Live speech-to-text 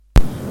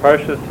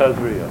Parshas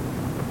Tazria.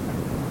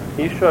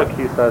 Isha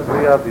ki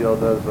Tazria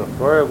v'yolda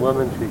zachor, a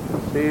woman she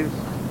conceives,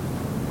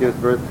 gives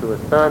birth to a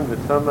son,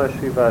 v'tama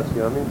shivas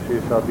yomim,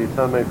 she shall be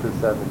tameh for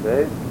 7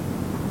 days.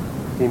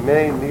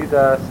 Himei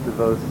nidas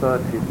devosa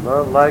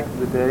tidma, like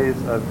the days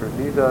of her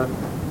nida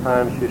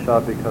time, she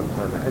shall become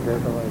tameh.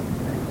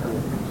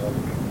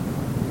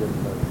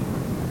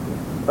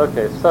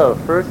 Okay, so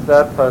first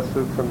that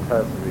pasuk from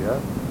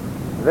Tazria.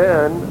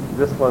 Then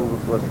this one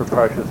was for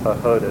Parshas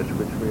HaChodesh,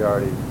 which we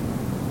already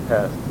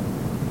passed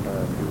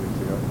a few weeks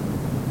ago.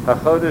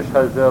 HaChodesh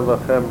Hazel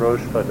Lachem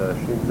Rosh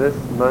Chodeshim. This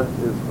month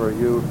is for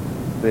you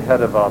the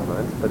head of all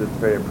months, but it's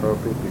very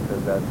appropriate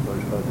because that's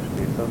Rosh Chodesh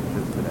Nisan, which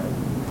is today.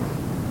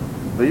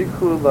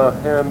 V'yikhu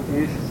Lachem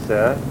Ish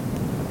Seh,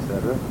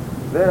 etc.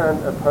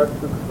 Then a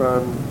pasuk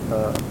from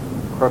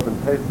Korban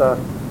Pesach.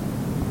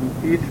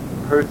 Each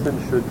person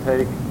should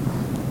take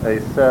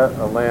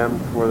a lamb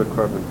for the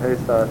Korban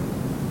Pesach.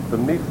 The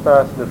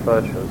mikvas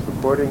nefashos,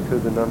 according to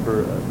the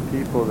number of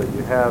people that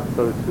you have,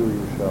 so too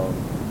you shall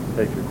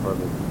take your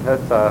korban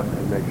pesach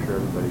and make sure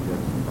everybody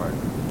gets a part.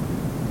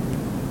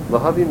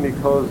 Lahavim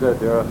mikol zeh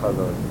derech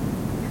halos.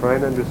 Try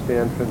and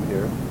understand from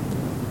here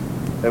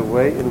a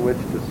way in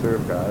which to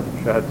serve God.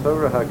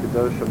 Shehatorah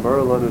hakadosh amar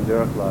lanu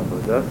derech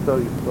la'avodah, so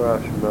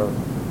yisborach shemo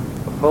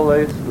b'chol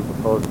eis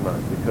u'b'chol zman,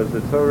 because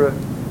the Torah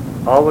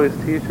always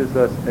teaches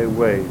us a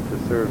way to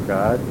serve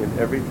God in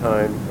every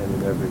time and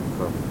in every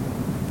moment.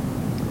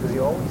 Does he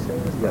always say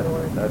this, by the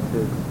way? Yes, that's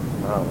his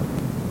knowledge.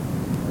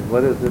 And what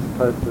does this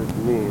pasuk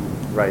mean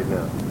right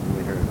now?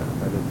 We hear that.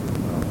 That is his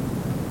knowledge.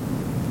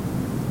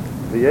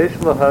 V'yesh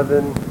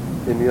lahavin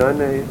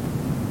inyane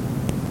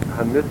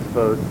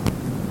hamitzvot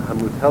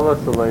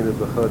hamutelas aleinu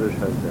b'chodesh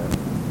hazeh.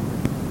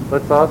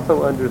 Let's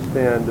also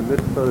understand the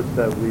mitzvot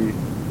that we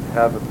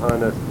have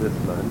upon us this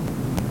month.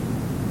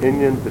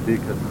 Inyan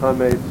b'dikas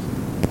chametz,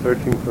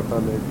 searching for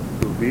chametz,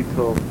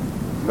 uvitul,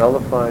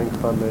 nullifying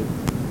chametz,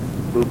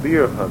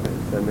 Lubir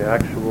Chametz, and the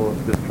actual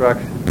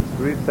destruction. It's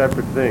 3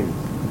 separate things.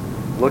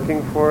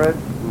 Looking for it,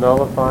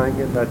 nullifying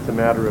it, that's a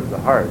matter of the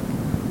heart.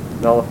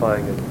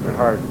 Nullifying it in the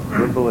heart,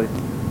 verbally,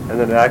 and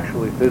then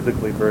actually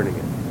physically burning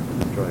it,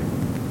 destroying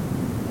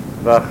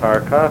it.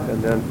 V'acharkach,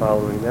 and then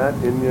following that,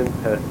 Inyan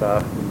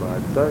Pesach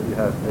U'Matzah, you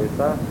have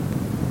Pesach,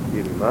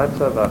 eating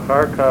Matzah,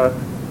 V'acharkach,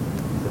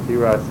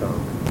 Sefirasam,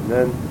 and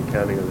then the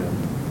counting of them.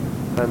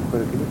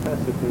 Can you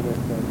pass it to me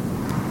next time?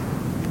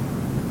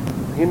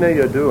 Hine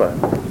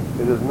Yodua.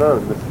 It is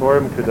known, the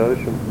Sforim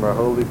Kedoshim from our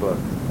holy books,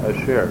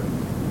 Asher.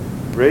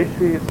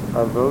 Reshis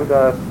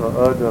avodas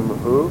ha'adam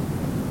hu,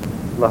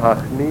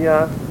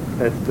 lahachniya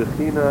es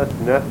bechinas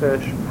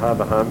nefesh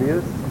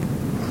habahamius.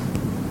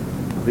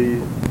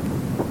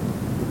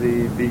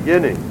 The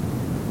beginning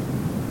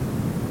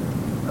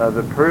of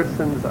a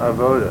person's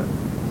avodah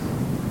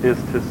is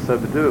to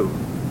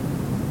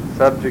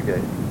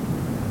subjugate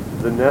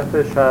the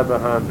nefesh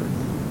habahamis,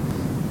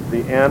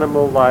 the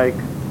animal-like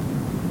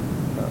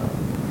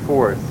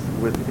force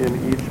within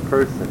each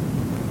person,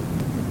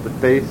 the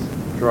base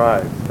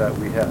drives that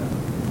we have.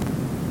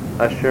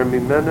 Asher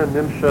mimena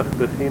nimshach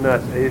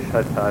bechinas eish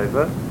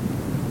hataiva,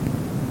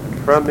 and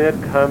from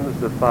it comes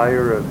the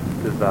fire of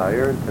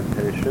desire and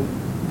temptation.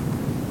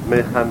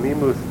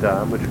 Mechamimus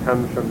dam, which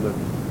comes from the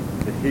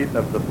heat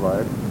of the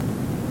blood.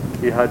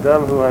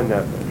 Ihadam hu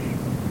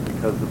ha-nefesh,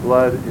 because the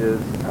blood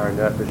is our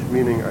nefesh,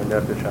 meaning our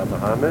nefesh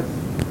habahamis.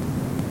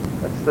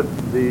 That's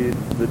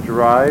the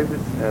drives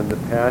and the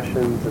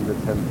passions and the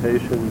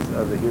temptations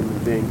of the human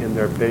being in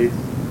their base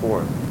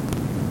form.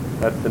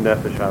 That's the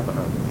nefesh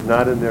habahamis,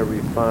 not in their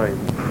refined,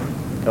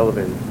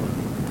 elevated form.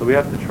 So we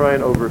have to try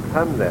and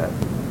overcome that.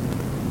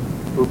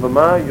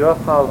 Ubama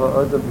yochal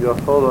ha'adam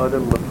yochol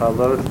ha'adam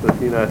l'chalos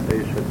b'chinas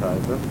eish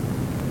hataiva.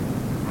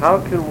 How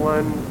can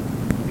one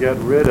get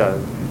rid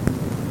of,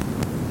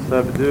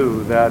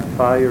 subdue that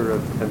fire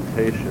of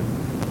temptation?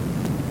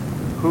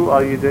 Hu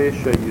al yidei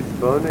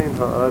sheyisbonein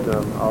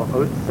ha'adam al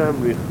otzem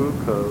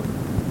richuko.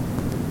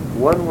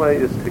 One way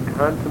is to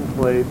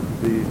contemplate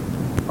the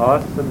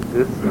awesome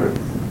distance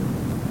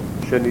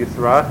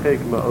shenisrachek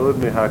ma'od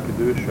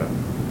mehakadusha,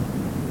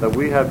 that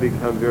we have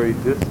become very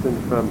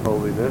distant from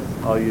holiness,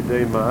 al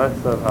yidei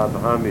ma'asav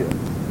habahamias,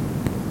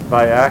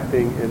 by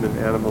acting in an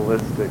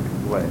animalistic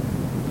way.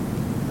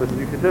 So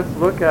you could just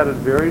look at it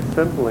very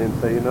simply and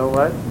say, you know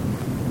what?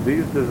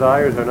 These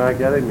desires are not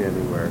getting me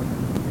anywhere.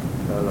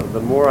 The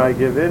more I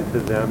give in to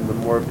them, the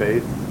more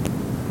base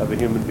of a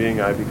human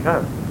being I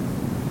become.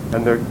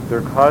 And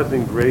they're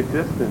causing great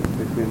distance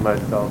between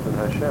myself and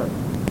Hashem.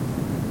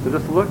 So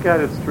just look at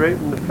it straight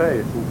in the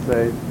face and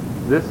say,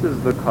 this is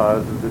the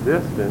cause of the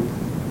distance.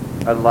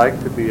 I'd like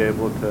to be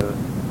able to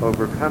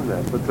overcome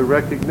that. But the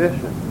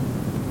recognition.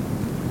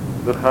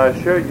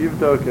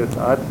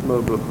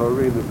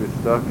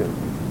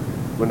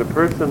 When a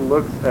person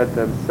looks at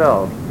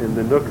themselves in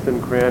the nooks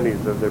and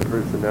crannies of their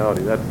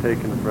personality, that's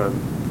taken from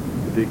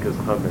B'dikas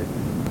Chametz.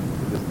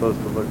 You're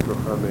supposed to look for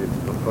Chametz,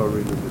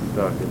 B'chori,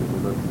 B'distakin, in the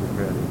nooks and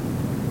crannies.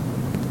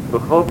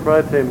 B'chol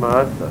Prate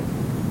Ma'asa.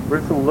 A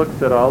person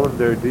looks at all of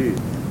their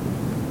deeds.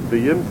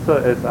 V'yimsa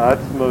es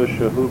atzmo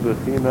shehu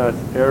b'chinas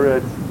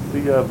eretz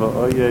tzia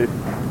v'oyef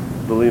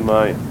b'li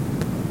mayim.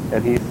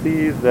 And he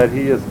sees that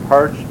he is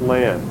parched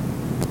land,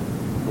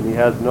 and he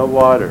has no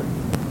water.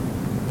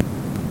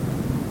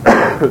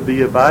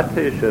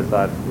 V'yabatesh es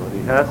atzmo. And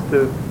he has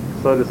to,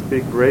 so to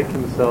speak, break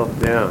himself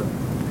down.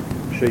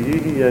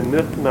 Sheyihi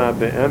nichna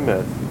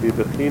be'emes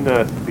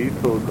v'b'chinas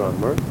bitul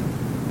gomer.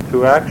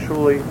 To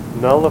actually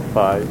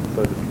nullify,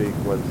 so to speak,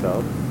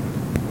 oneself.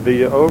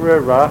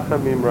 V'ya'oreh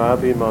rachamim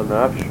rabim al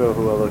nafsho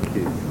hu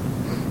elokis,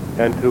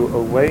 and to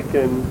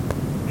awaken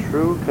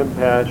true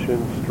compassion,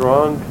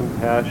 strong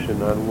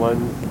compassion on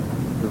one's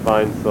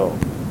divine soul.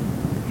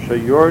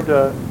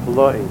 Shayorda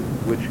ploim,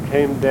 which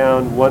came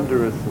down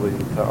wondrously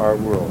to our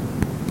world.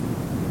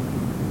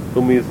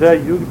 Umizeh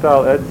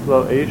yugdal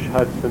etzlo eish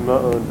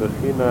hatzima'on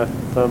b'chinas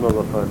tzama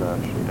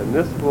l'chanashi, and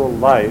this will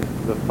light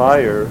the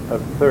fire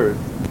of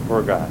thirst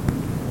for God.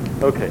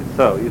 Okay,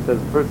 so he says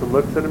the person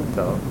looks at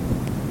himself,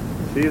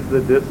 sees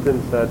the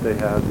distance that they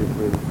have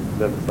between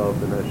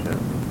themselves and Hashem,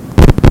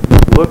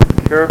 looks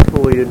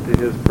carefully into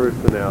his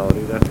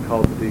personality, that's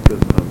called Bdikas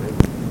Hamim,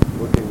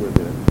 looking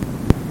within.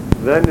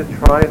 Then it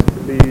tries to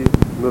be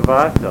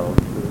mevatel,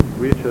 to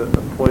reach a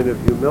point of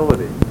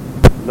humility,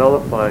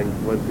 nullifying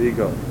one's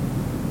ego.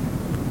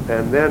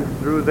 And then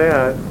through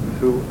that,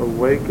 to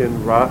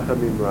awaken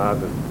Rachamim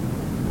Rabim,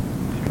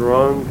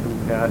 strong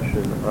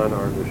compassion on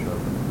our neshama.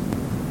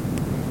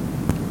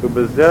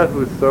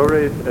 Ubezehu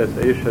soreis es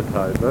eish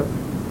hataiva.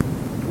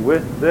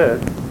 With this,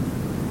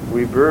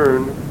 we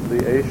burn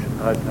the eish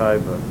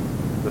hataiva,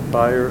 the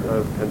fire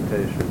of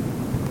temptation.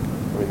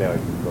 I mean, now you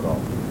can go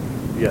off.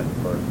 Yes.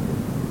 First,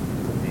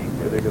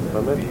 the biggest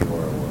summit.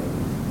 Bior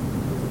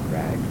was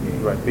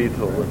eradicating. Right,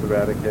 Beetle was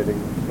eradicating,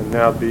 and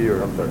now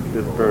Bior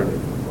is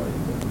burning.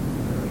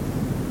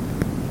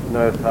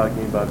 Now it's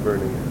talking about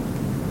burning it.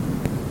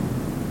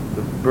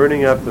 The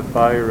burning up the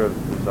fire of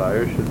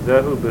desire.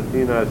 Shezehu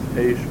b'chinas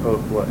eish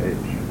ochla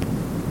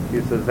eish.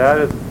 He says that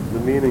is the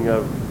meaning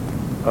of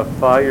a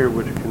fire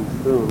which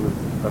consumes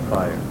a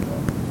fire.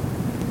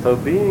 So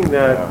being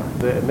that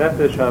the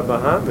Nefesh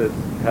HaBahamis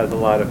has a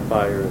lot of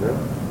fire in it,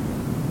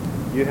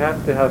 you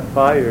have to have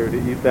fire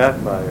to eat that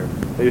fire.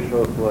 Eish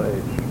ochla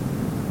eish.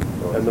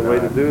 Well, and the way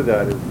to do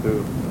that is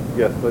to,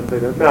 yes, let's say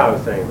that. No, I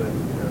was saying that,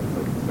 it's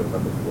like instead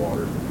of the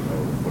water,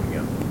 putting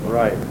out the fire.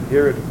 Right.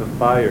 Here it's the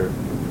fire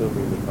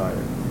consuming the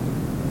fire.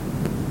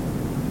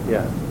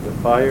 Yeah, the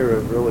fire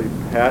of really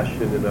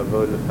passion in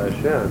Avodas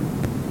Hashem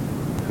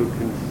to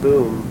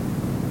consume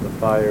the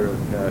fire of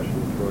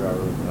passion toward our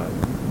own life.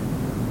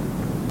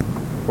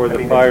 For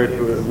the fire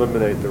to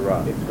eliminate the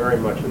rock. It's very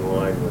much in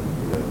line with,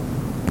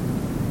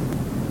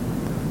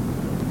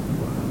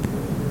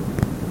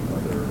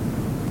 other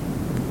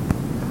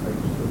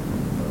types of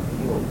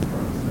healing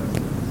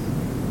processes.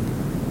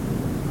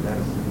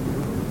 That's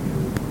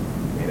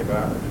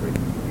antibiotics, right?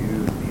 You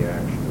use the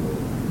actual,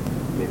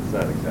 it's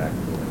not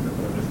exactly what I said,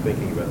 but I'm just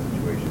thinking about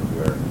situations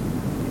where,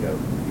 you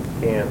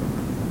can't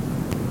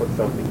put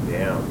something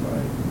down by,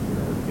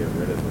 get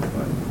rid of it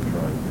by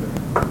trying to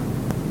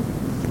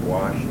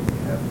squash it.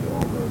 You have to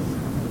almost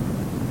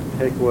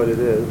take what it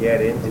is,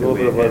 get into a little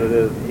bit of what it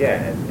is.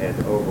 Yeah, and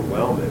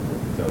overwhelm it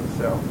with its own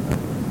self.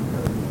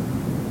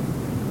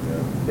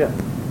 Yeah.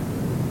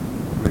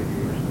 Pretty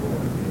useful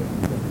idea.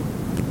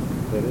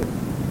 That is.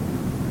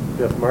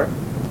 Yes, Mark? I'm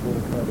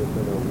going to comment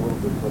on a little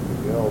bit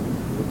something else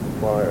with the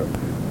fire.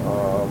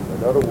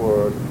 In other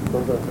words,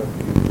 sometimes I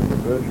see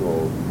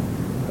individuals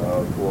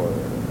for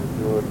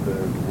doing the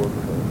work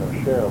of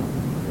Hashem.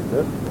 In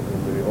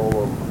the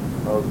Olam,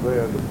 I was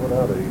there to put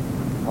out a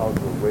house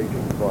of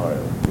raging fire,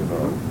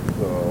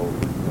 So,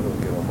 I don't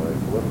get on my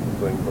political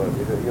thing, but,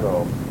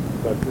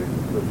 especially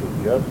this was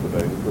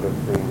yesterday, you could have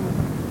seen,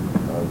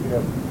 we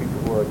have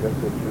people who are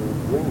addicted to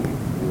green,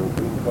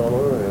 green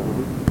color, and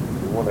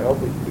we want to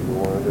help these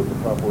people, and there's a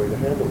proper way to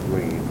handle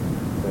green,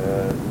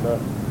 and not,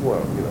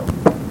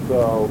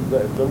 so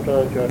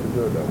sometimes you have to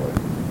do it that way.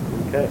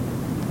 Okay.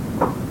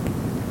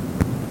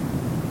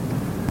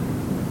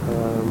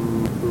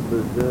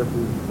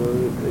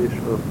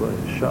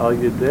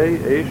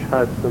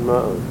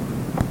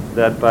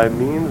 That by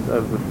means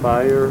of the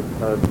fire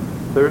of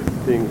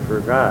thirsting for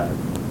God.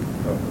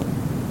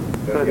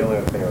 The only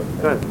other thing I was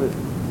Go ahead, please.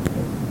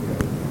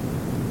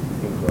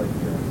 Seems like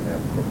you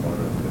have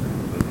proponents that are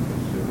completely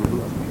consumed. There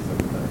must be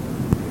some kind of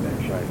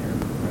connection here.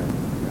 Right?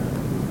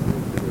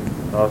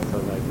 Also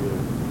like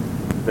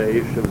the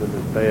Aish of the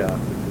Mizbeach,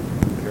 which is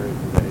comparing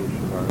to the Aish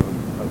of our own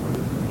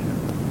Avodas Hashem.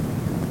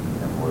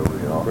 And where we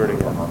are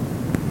Burning up.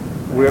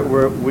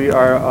 We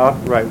are off.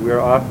 Right, we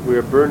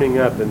are burning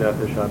up the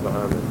Nefesh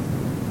HaBahamis.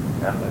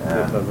 And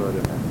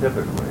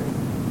typically,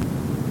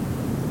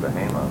 the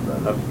Behemoth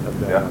does. Of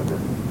the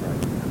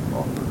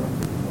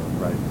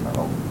Right.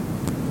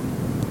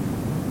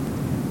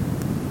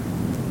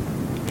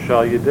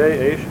 Shal Yedei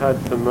Eish Had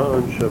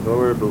Tzima'on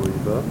Shavoer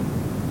Beliba,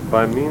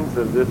 by means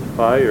of this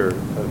fire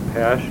of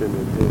passion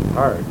in his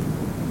heart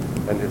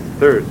and his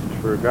thirst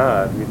for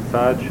God,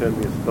 Mitzad Shem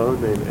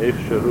Yisponen Eish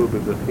Shahu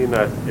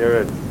B'Bechinas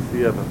Eretz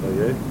Tzia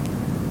V'Chayeh,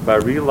 by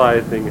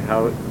realizing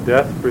how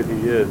desperate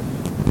he is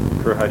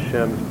for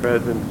Hashem's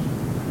presence,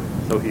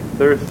 so he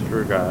thirsts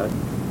for God.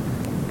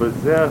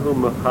 With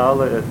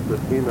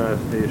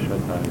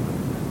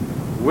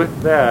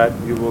that,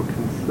 you will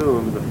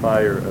consume the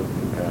fire of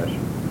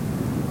compassion.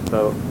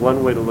 So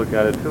one way to look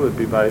at it too would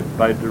be by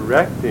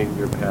directing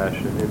your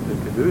passion into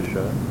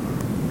Kedusha,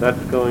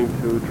 that's going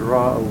to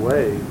draw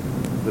away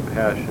the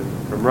passion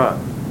from Ra.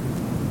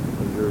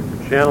 So you're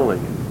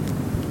channeling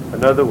it.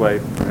 Another way,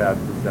 perhaps,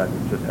 is that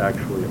it's just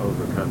actually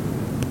overcoming it.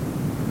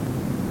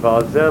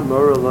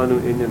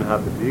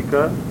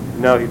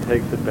 Now he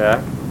takes it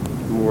back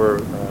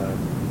more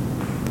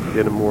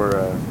in a more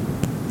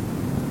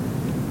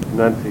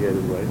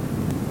enunciated way.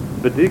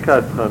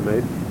 Bedikas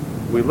chametz,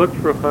 we looked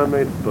for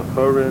chametz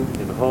b'chorin,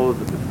 in holes,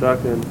 in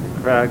bestukin,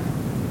 in cracks,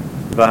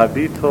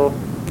 v'habitol,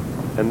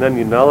 and then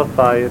you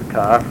nullify it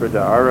ka'afra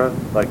da'ara,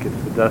 like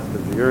it's the dust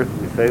of the earth.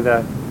 We say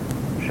that.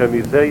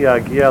 Shemizeh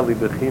yagia li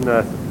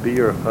bechinas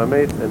bir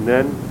chametz, and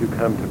then you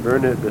come to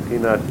burn it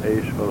bechinas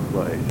eish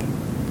ochla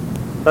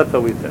eish. That's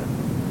what we said.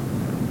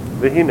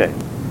 V'hinei,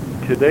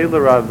 k'dei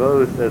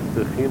l'ravos es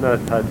bechinas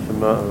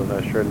hatzma'o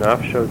asher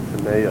nafsho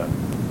tzemeya.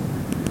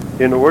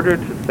 In order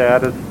to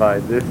satisfy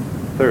this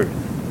thirst,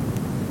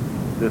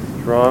 this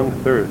strong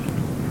thirst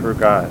for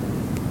God,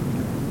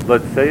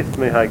 l'tzeis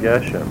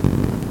mehageshem,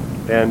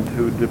 and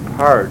to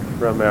depart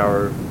from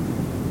our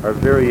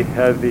very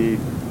heavy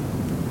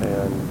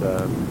and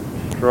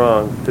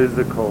strong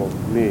physical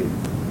needs.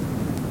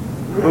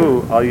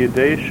 Hu al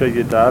yedei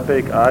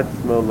sheyidabek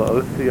atzmo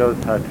laosios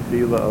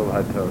hatfila o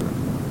hatorah.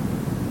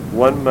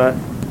 One must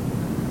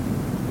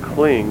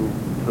cling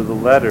to the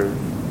letters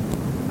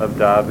of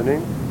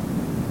davening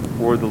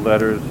or the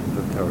letters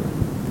of Torah.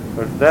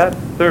 But that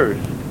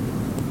thirst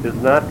is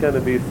not going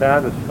to be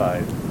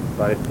satisfied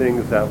by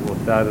things that will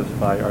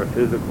satisfy our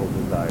physical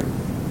desires.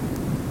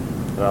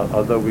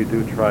 Although we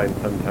do try and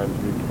sometimes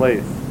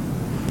replace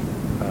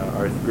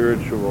our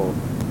spiritual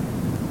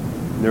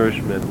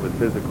nourishment with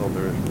physical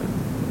nourishment.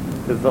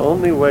 Because the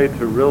only way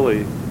to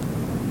really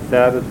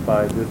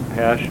satisfy this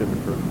passion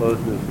for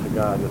closeness to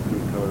God is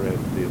through Torah and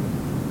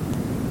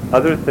Tefillah.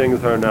 Other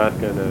things are not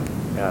going to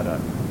add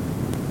up.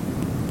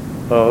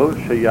 Oh,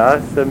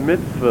 sheyasa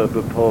mitzvah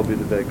b'pol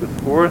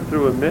b'devekus, or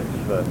through a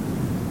mitzvah,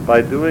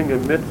 by doing a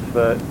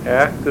mitzvah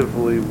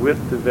actively with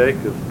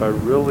devekus, by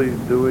really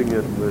doing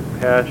it with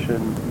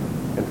passion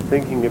and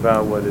thinking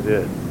about what it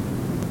is.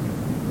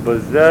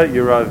 Bozeh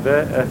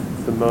yiraveh es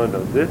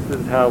simono. This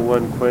is how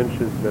one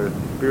quenches their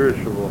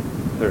spiritual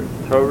thirst.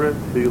 Torah,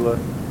 Tefillah,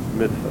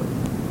 mitzvah.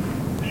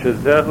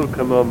 Shezehu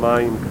kamo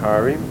mayim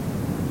karim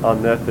al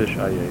nefesh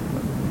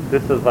ayefa.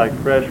 This is like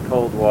fresh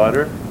cold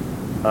water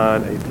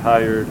on a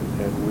tired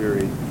and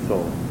weary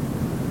soul.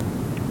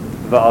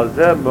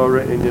 Va'alzeh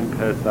mora inyan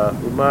pesach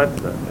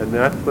u'matzah, and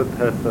that's what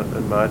Pesach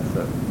and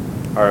Matzah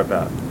are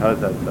about. How's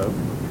that so?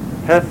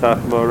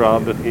 Pesach mora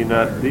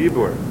b'chinas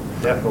dibur.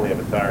 Definitely have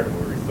a tired and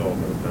weary soul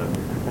by the time you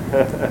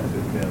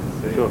sit down to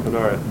say Shulchan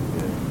Aruch.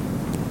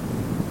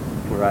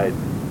 Right.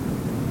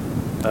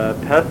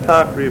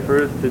 Pesach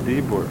refers to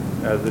dibur,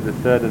 as it is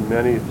said in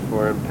many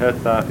forms.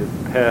 Pesach is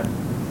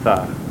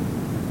pesach,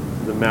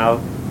 the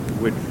mouth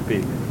which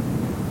speaks.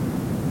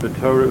 The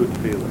Torah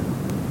Utfilah.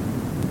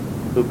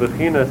 So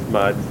bechinas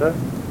matzah,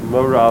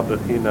 moral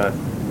bechinas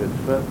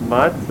mitzvah.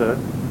 Matzah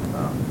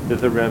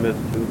is a remez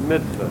to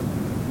mitzvah.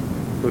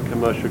 So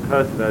Kamosha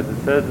Kasav, as it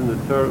says in the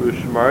Torah,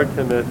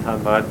 Ushmartem es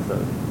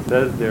hamatzah. It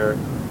says there,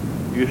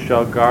 you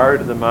shall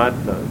guard the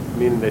matzahs,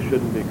 meaning they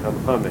shouldn't become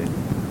chametz.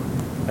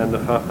 And the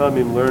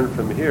Chachamim learn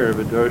from here,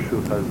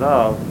 V'dorshu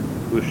Chazal,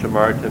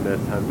 Ushmartem es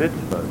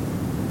hamitzvahs.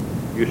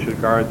 You should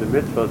guard the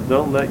mitzvahs.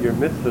 Don't let your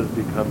mitzvahs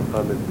become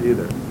chametz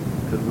either.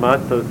 Because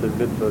matzos and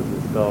mitzvahs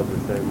is spelled the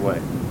same way.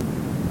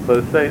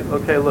 So say,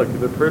 okay, look,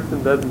 if a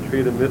person doesn't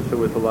treat a mitzvah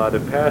with a lot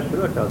of passion,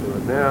 look, I'll do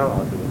it now,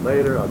 I'll do it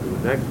later, I'll do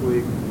it next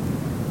week.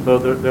 So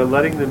they're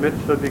letting the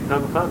mitzvah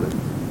become chametz.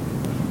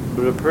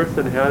 But if a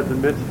person has a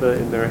mitzvah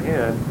in their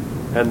hand,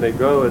 and they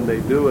go and they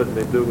do it, and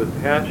they do it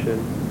with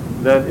passion,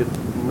 then it's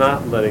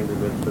not letting the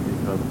mitzvah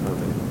become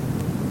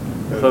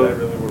chametz. So that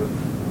really what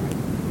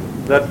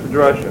that's the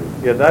drasha.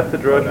 Yeah, that's the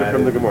drasha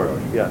from the Gemara.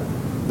 Yeah.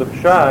 The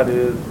pshat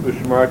is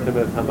ushmartem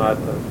es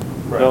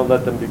hamatzos. Right. Don't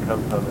let them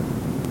become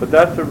chametz. But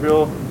that's a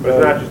real. But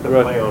it's not just a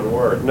play on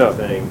words. No. It's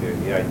saying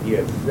the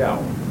idea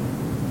itself,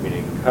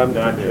 meaning Comes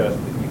not to just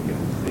that you can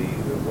see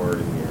the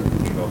word in here,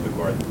 you can also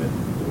guard the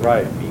mitzvah.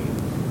 Right. It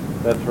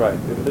means. That's right.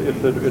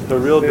 It's a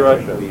real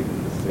drasha. Specifically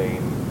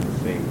the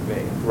same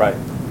vein. Right.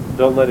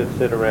 Don't let it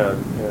sit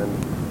around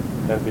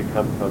and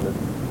become chametz.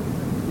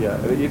 Yeah.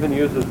 It even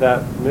uses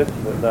that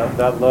mitzvah,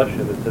 that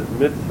lashon. It says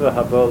mitzvah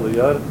habo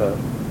liyarcha.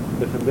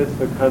 If a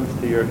mitzvah comes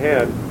to your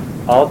hand,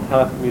 al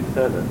tach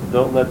mitzena.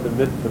 Don't let the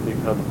mitzvah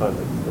become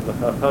chametz. So the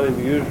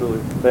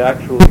Chachamim they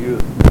actually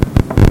use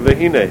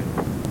vehine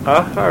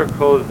achar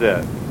kol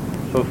zeh.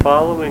 So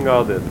following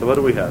all this, so what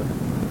do we have?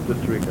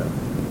 Just to recap.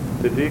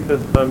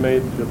 Bedikas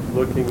chametz, just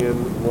looking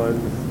in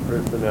one's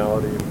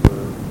personality for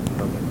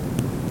chametz.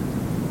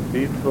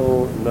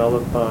 Bittul,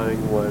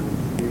 nullifying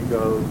one's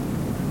ego,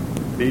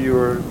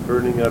 biur,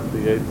 burning up the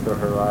Yetzer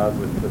Hara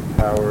with the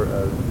power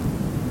of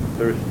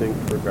thirsting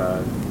for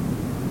God,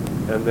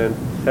 and then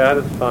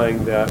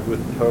satisfying that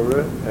with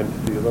Torah and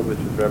Tefillah, which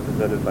is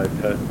represented by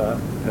Pesach,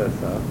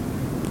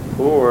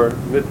 or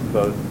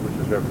mitzvot, which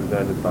is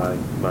represented by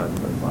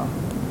matzah.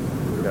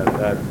 We've got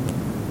that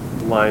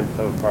line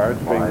so far,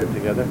 stringing it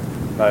together.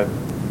 Five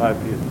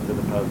pieces to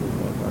the puzzle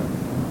so far.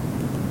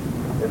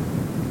 It's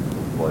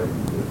like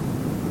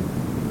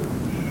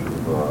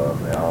Shuva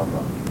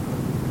Me'ava.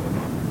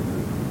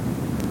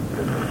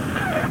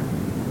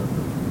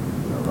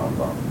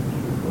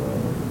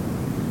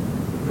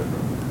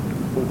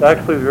 It's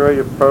actually very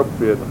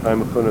appropriate,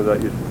 Chaim Chuna,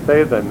 that you should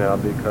say that now,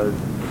 because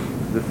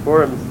the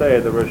Sforim say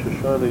the Rosh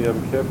Hashanah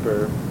Yom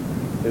Kippur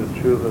is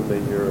Tshuva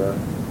Me'ira,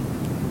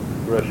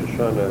 Rosh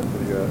Hashanah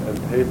and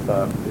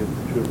Pesach is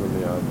Tshuva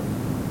Me'ava.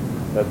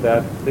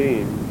 That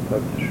theme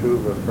of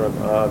Tshuva from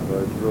Ava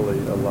is really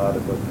a lot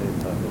of what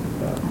Pesach is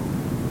about,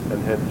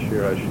 and hence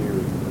Shir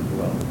Hashirim as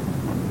well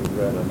is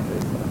read on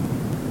Pesach.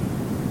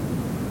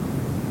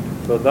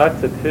 So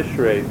that's a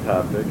Tishrei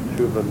topic,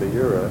 Tshuva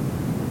Me'ira,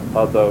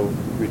 although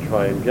we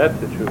try and get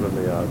to Tshuva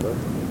Me'ava.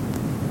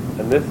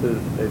 And this is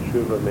a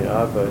Tshuva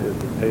Me'ava is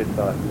a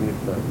Pesach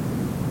Nisan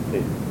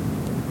theme.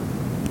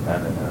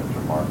 And it's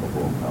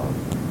remarkable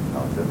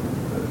how different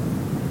it is.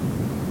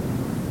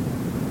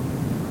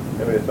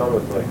 I mean, it's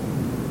almost like,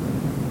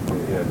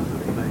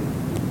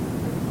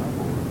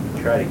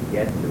 try to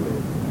get to it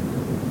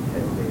in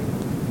 10 days.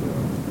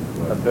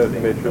 That's how it's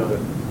made Tshuva.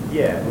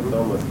 Yeah, it's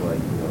almost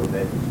like,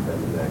 then you spend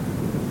the next 6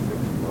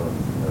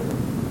 months kind of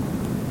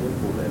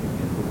implementing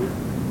it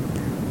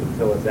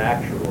until it's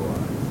actualized.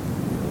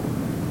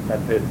 That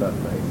Pesach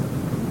night.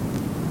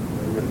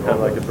 It's kind of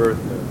like a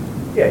birth note.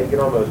 Yeah, you can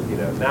almost,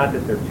 not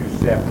that they're two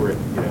separate,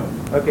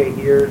 okay,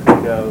 here's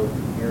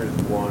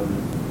one,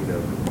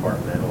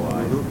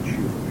 compartmentalized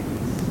chew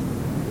piece.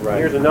 Right.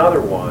 Here's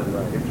another one.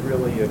 Right. It's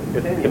really a It's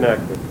continuum.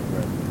 connected.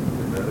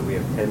 Now that we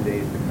have 10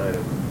 days to kind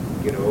of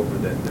get over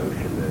that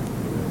notion that,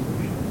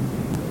 we should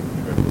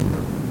be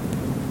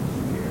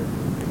scared,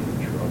 in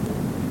trouble.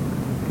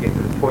 Get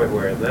to the point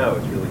where now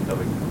it's really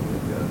coming from a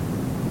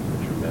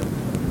tremendous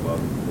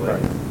above place.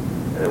 Right.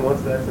 And then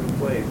once that's in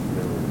place,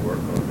 we'll work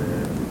on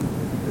that.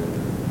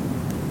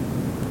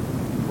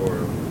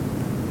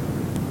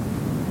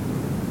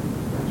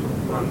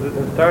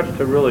 It starts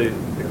to really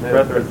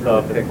express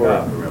itself in pick Purim.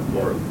 up around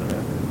Purim. At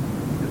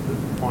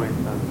this point,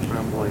 I'm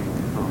trembling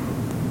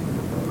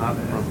not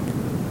from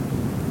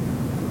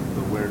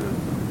the awareness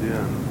of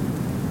din,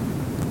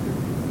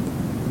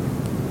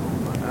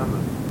 my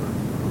habits, but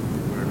from the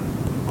awareness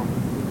of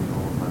comfort with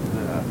all of my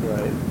net.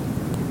 Right.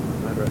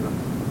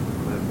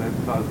 That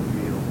causes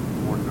me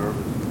more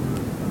nervous than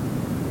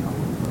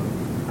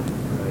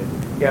Right.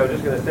 Yeah, I was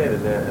just going to say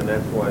that, and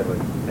that's why,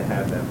 to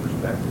have that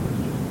perspective is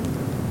just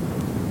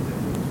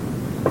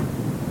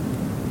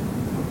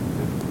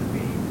to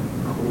be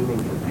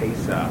cleaning for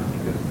Pesach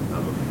because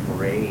I'm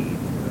afraid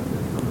that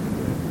something's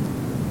going to,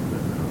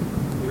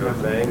 you know what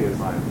I'm saying? It's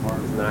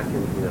not,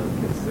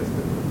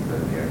 consistent with the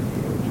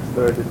idea.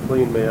 Started to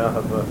clean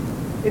Me'ahava.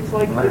 It's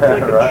like Right. a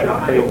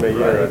child, Pain me,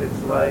 yeah. right?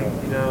 It's like,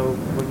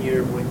 when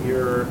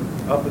you're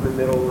up in the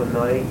middle of the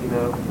night,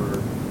 for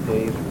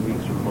days or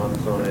weeks or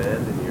months on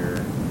end, and you're,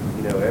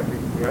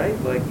 right?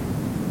 Like,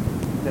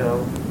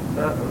 I'm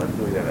not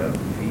doing that out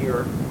of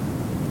fear.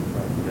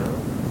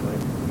 It's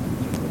like,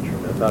 it's a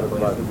tremendous Out of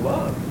place love. of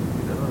love.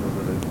 I'm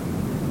going to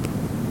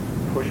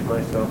push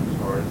myself as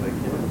hard as I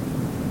can.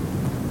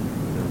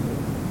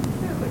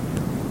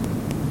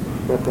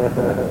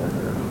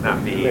 Not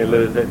me. They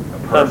lose it. A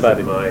person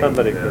Somebody might, could.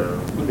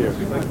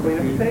 It's like clean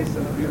up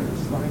Pesach.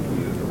 It's like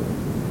you.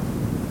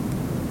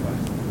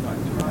 I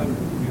tried to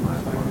be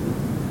myself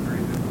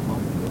very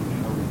difficult to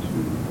show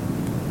to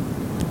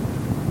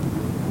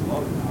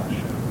love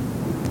Hashem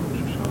on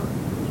Rosh Hashanah.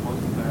 Because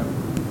wasn't that in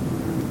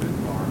the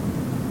Midbar?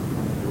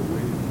 You're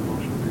waiting for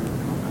Moshe Rabbeinu to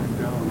come back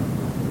down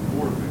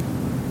before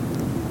basically.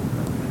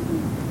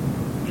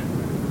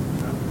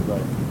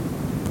 Right.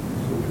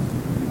 So it's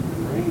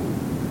rain.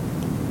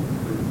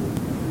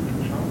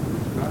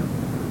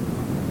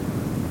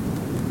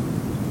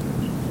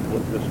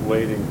 Just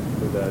waiting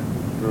for that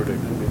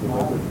verdict to be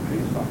delivered.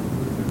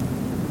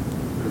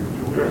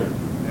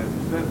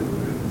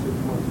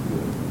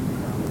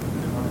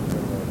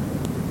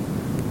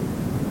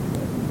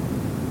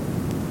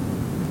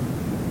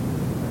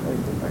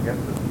 I guess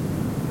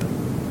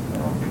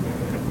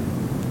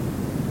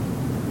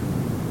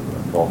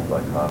it's false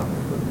dichotomy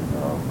with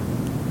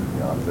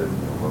Beyonce and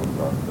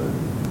Beyonce.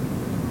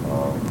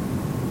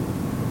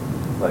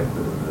 Like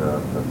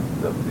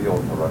the feel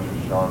for Rosh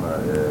Hashanah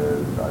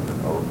is I've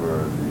been over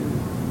the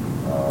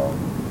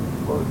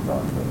closed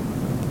process,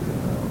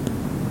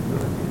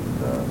 really needs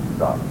to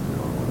stop,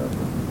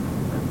 whatever.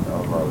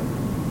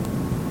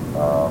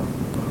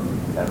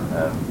 And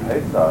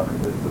Pesach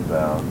is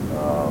about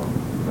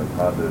the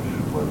Kaddish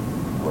was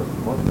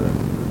mutter.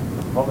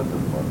 The promise is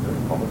mutter, the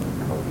promise is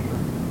kosher,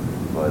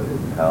 but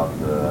it's how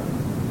to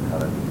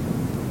kind of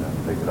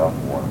take it off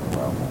one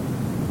level.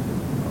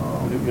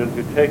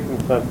 you're taking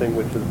something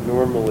which is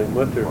normally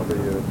mutter for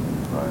you,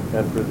 Right.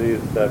 and for these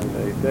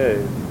 7-8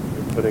 days,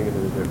 you're putting it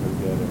in a different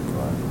getter.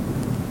 Right.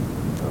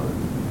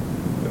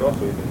 And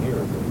also even here,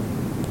 the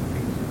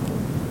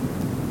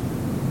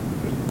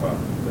just the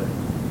positive things.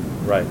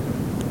 Right.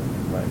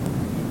 Right.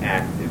 The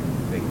active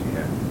things you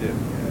have to do. You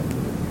have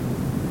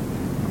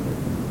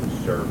to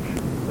search,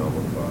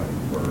 nullify,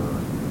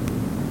 burn.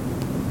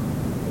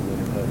 And then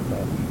it has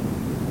that.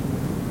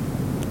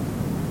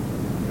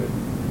 Good.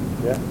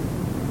 Yeah.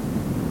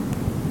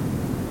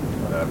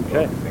 Not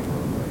Okay. focusing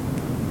on like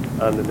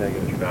On the that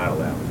negative. you're not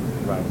allowed to do.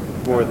 Right.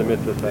 It's more the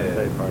mitzvah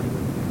say part of it.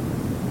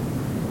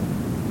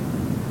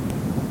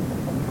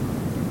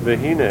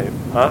 Vehine,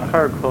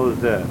 achar kol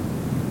zeh,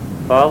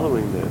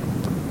 following this,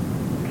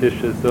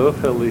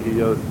 kishezocha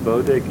lihiyos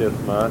bodek es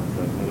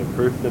matzah, when a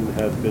person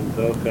has been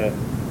zocha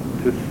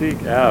to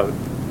seek out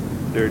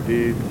their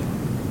deeds,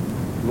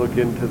 look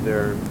into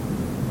their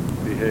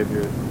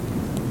behaviors,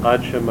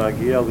 ad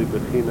shemagia li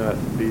bechinas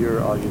bir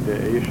al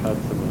yidei eish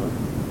hatzamah,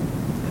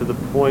 to the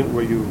point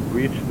where you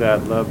reach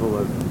that level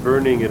of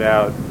burning it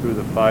out through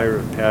the fire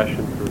of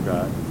passion for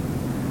God.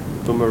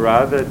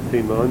 Umaravet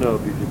simono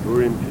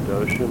bidiburim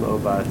kedoshim o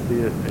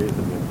ba'asiyas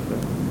eza mitzvah.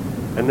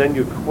 And then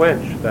you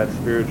quench that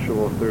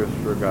spiritual thirst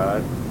for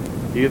God,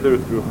 either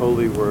through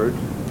holy words,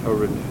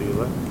 Torah and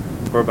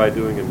Tefillah, or by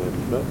doing a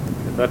mitzvah.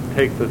 That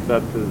takes us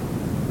up to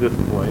this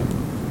point.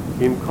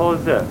 Im kol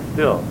zeh,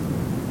 still,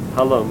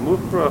 halo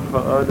mukhrach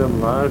ha'adam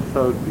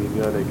la'asod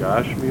b'inyanei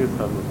gashmius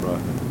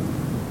ha'mubrachim.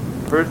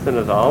 Person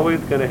is always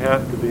going to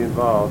have to be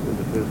involved in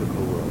the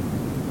physical world.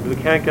 You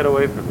can't get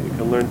away from it. You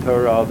can learn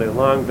Torah all day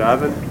long,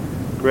 daven,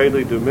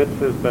 greatly do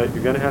mitzvahs, but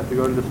you're going to have to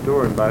go to the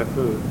store and buy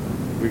food.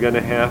 You're going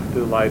to have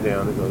to lie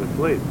down and go to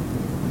sleep.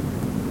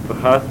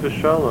 V'chas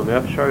v'shalom,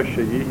 efshar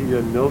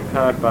sheyihiya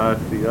nilkad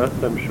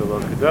ba'asiyasem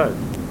shelo kedai.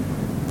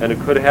 And it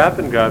could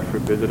happen, God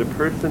forbid, that a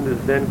person is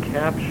then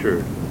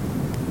captured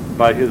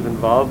by his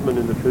involvement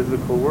in the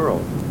physical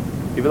world.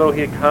 Even though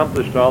he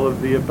accomplished all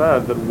of the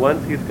above, that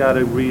once he's got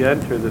to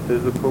re-enter the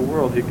physical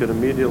world, he could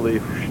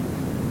immediately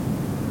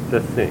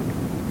just sink.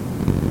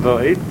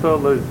 Vo'etzo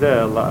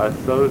lezeh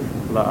la'asos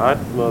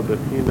la'atzmo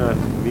b'chinas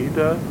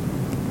mida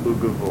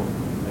u'gevul.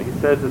 He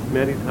says this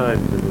many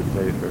times in the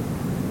Sefer.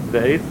 The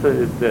Eitzah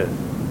is this,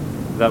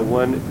 that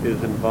one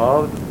is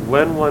involved,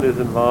 when one is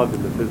involved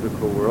in the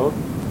physical world,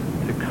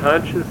 to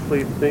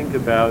consciously think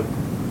about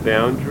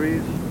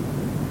boundaries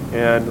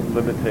and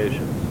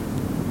limitations.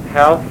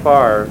 How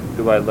far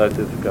do I let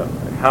this go?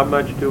 How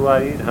much do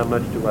I eat? How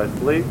much do I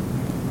sleep?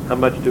 How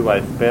much do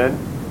I spend?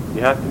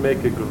 You have to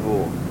make a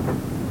gevul.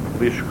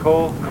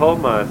 Lishkol kol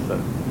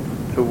ma'asa,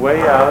 to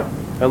weigh out,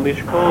 and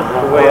lishkol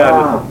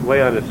is to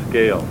weigh on a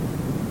scale.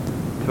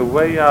 To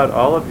weigh out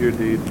all of your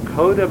deeds,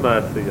 kodem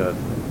asiyas,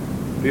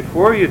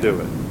 before you do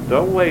it.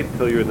 Don't wait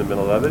till you're in the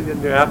middle of it,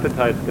 and your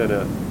appetite's going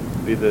to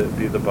be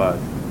the boss.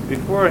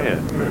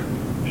 Beforehand,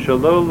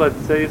 shelo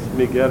latzeis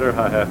migeter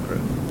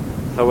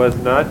ha'hefres, so as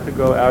not to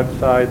go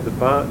outside the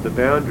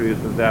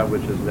boundaries of that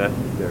which is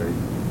necessary.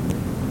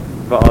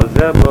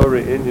 Va'alzeh lo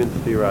re'inyan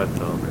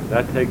stirat omer.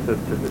 That takes us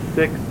to the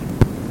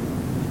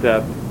 6th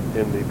step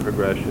in the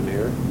progression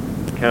here,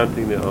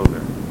 counting the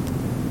omer.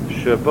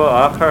 Shebo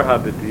achar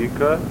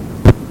habedika,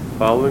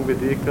 following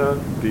bedika,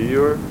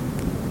 biur,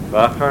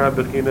 v'achar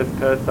habechinas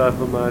pesach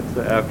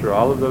v'matzah, after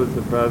all of those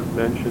above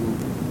mentioned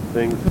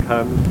things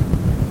comes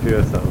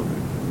Tiras HaOmer.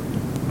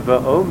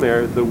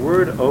 Va'omer, the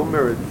word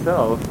omer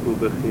itself,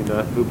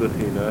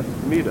 ubechinas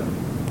mida.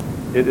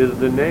 It is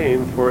the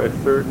name for a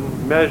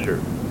certain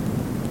measure.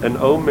 An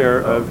omer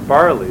of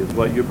barley is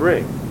what you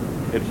bring.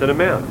 It's an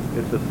amount.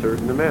 It's a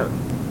certain amount.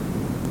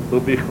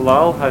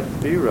 Ubichlal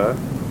hasfira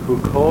hu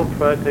kol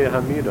prate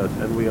hamidas,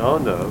 and we all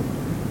know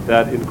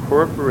that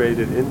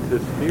incorporated into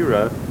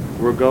sfira,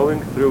 we're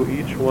going through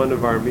each one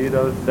of our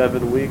midos,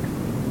 7 weeks,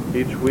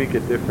 each week a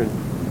different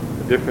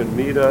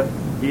midah,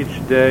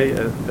 each day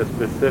a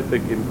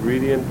specific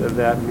ingredient of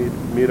that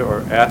midah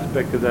or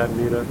aspect of that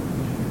midah.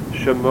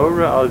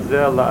 Shemora al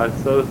zeh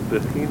la'asos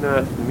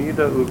bechinas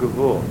midah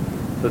ugevul.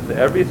 So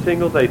every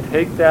single day,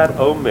 take that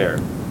omer,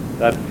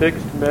 that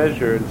fixed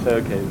measure, and say,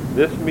 okay,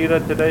 this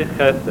midah today,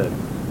 chesed.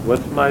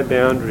 What's my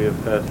boundary of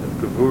chesed?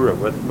 Gevura.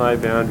 What's my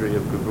boundary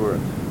of gevura?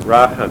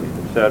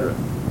 Rachamim, etc.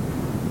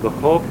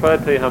 L'chol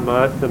pratei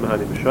hamasim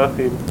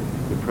hanimshachim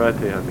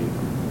v'pratei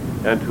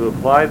hamidah. And to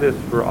apply this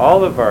for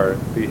all of our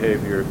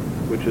behavior,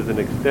 which is an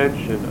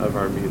extension of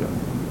our midah.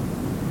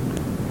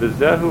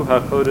 V'zehu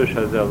hachodesh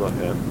hazeh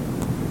lochem.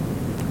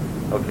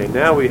 Okay,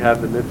 now we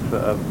have the mitzvah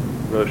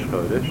of Rosh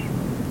Chodesh.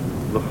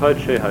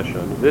 L'chodshei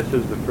Hashem. This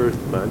is the first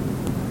month.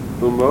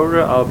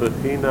 Umora al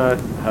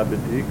bechinas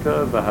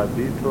habedika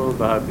v'habitol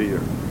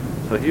v'habir.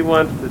 So he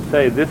wants to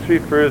say this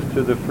refers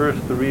to the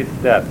first 3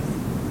 steps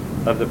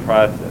of the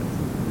process.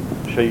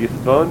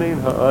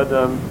 Sheyisbonin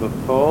ha'adam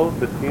b'chol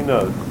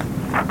bechinos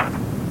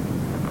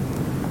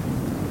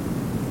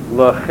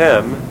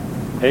lachem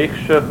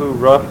eichshahu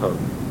racham.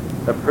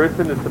 A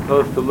person is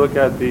supposed to look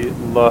at the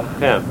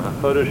lachem.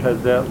 HaChodesh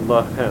hazeh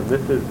lachem.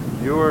 This is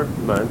your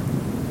month.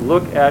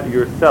 Look at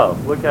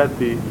yourself. Look at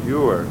the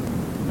your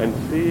and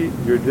see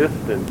your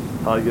distance,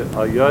 al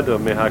yado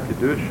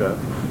mehakedusha,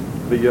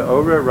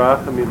 v'ya'ora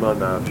rachamim al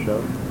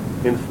nafsho,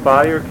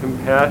 inspire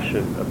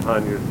compassion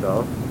upon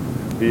yourself,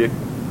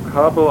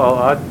 v'yakabo al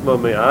atmo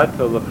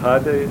me'ato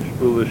l'chadesh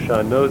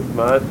u'lishanos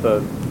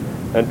ma'asad,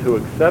 and to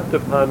accept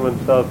upon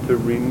oneself to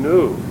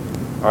renew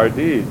our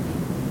deeds,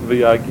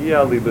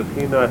 v'yagia li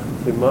b'chinas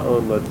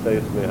tzima'on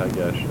l'seis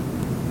mehageshem,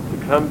 to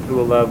come to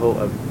a level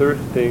of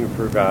thirsting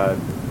for God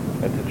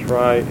and to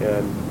try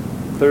and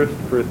thirst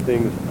for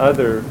things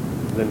other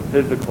than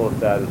physical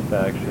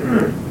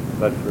satisfaction,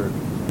 but for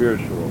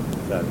spiritual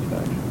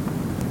satisfaction.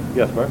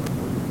 Yes, Mark? I was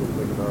just going to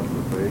make an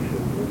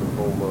observation in the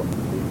home of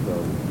the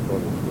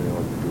starting to say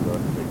on do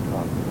not take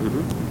topics.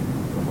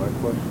 So my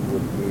question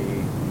would be,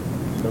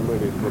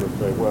 somebody's going to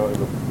say, well,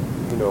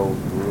 when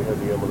we had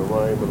the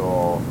Eminarayim and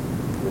all,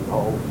 in the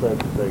whole sense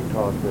of saying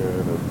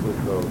Tosner and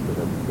Slichos and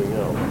everything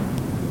else,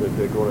 that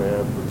they're going to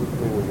answer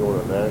between when you're on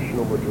a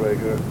national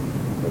madrega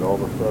and all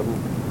of a sudden,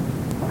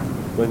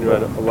 When you're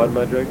on a what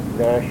madrega?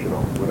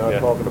 national. We're not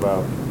talking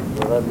about.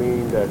 Does that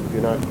mean that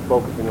you're not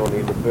focusing on the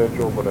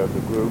individual, but as a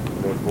group,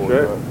 and therefore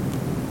Sure.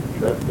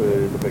 That's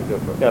the big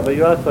difference. Yeah, but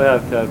you also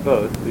have to have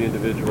both, the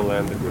individual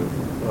and the group.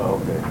 Oh,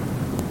 okay.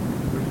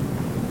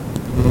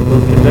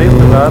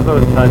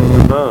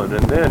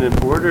 And then, in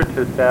order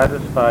to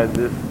satisfy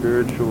this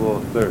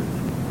spiritual thirst,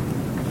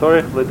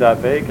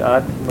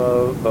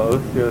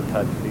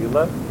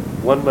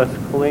 one must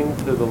cling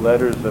to the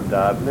letters of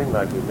davening,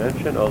 like we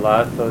mentioned,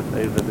 olasos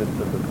eza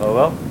mitzvah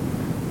b'koel,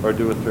 or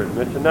do a certain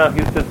mitzvah. Now,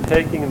 he's just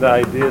taking the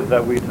ideas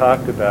that we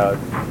talked about,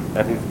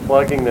 and he's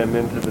plugging them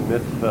into the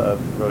mitzvah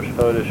of Rosh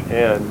Chodesh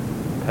and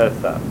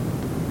Pesach.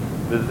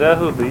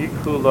 V'zehu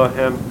v'yiku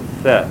lohem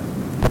seh.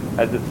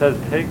 As it says,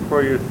 take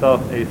for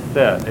yourself a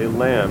seh, a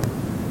lamb,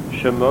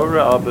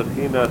 shemora al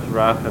b'chinas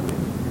rachamim.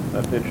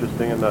 That's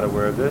interesting, I'm not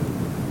aware of this.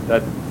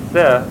 That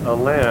seh, a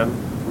lamb,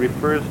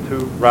 refers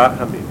to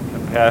rachamim,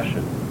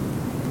 compassion.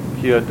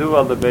 Ki yadu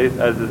al lebeis,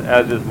 as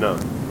is known.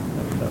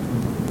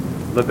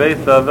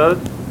 Lebeis avos,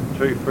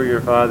 for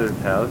your father's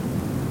house.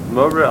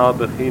 Mora al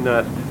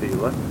b'chinas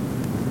tefillah.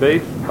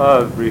 Base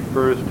of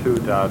refers to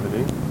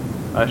davening.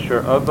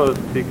 Asher avos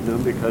tiknu,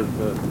 because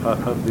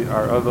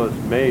our avos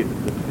made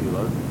the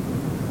tefillah.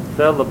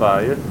 Sel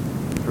labayis,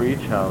 for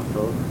each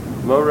household.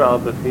 Mora al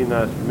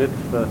b'chinas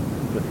mitzvah,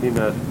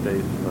 b'chinas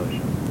beis Moshe.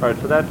 Alright,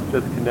 so that's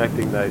just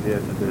connecting the idea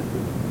to this.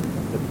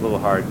 It's a little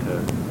hard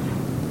to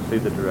see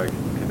the direct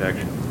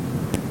connection.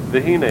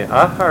 V'hine,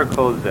 achar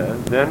kol zeh,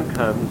 then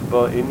comes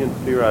bo inyan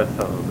siras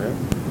ha'omer.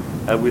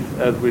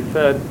 As we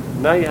said,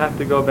 now you have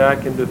to go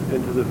back into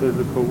the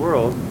physical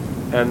world,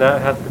 and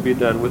that has to be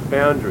done with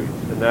boundaries.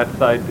 And that's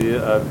the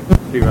idea of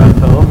siras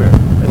ha'omer,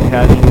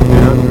 attaching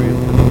boundaries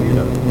to the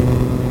midos.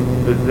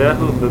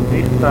 V'zehu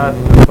b'michtas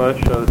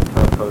nefashos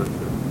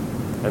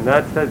tachosu. And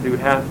that says you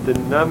have to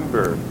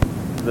number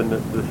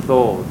the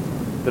souls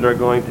that are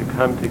going to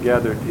come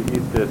together to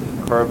eat this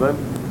korban.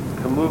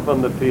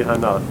 Kamuvan lefi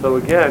hanal. So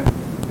again,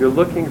 you're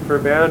looking for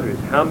boundaries.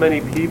 How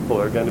many people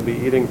are going to be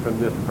eating from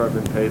this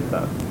korban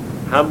Pesach?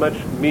 How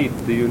much meat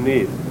do you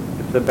need?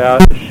 It's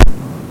about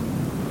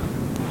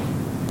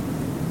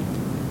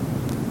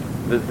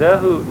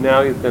V'zehu,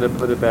 now he's going to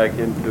put it back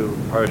into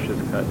Parshas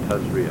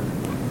Tazria.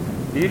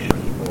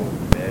 People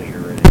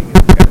measuring,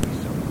 it's got to be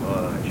so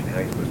much, and how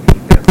you're supposed to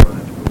eat that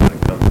much, but when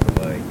it comes to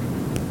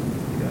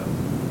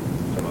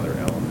some other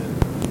element,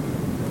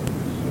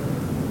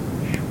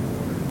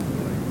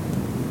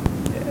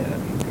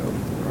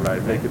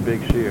 Right, make a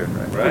big shear.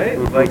 Right?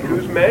 Like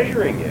who's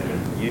measuring it?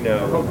 You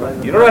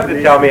don't have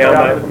to tell me how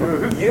much.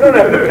 You don't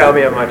have to tell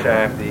me how much I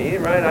have to eat,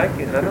 right? I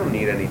don't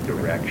need any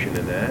direction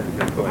in that.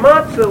 But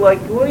matzah, like,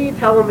 what are you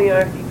telling me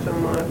I have to eat so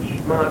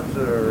much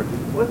matzah? Or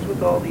what's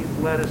with all these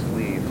lettuce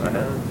leaves? You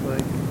know, it's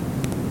like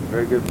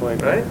very good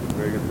point, right?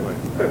 Very good point.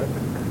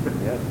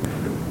 Yes,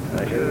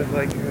 I should have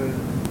like.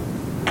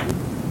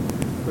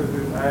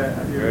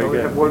 You only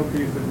have one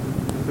piece of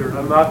dessert.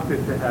 I'm not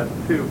fit to have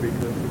two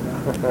because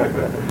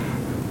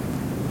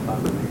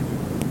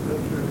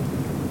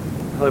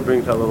Kelly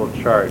brings out a little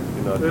chart,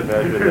 to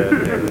measure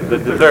the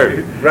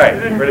dessert. Right,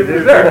 for the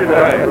dessert.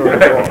 Right.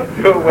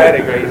 To a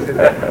wedding, right? You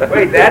said,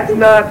 wait, that's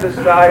not the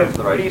size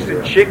piece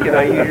of chicken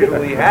I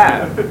usually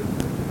have.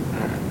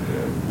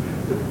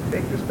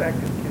 Take this back to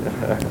the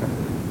kids.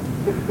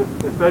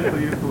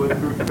 especially used to live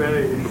through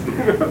phase.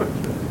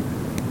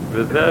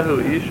 V'zehu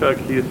isha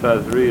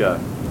kisazriya.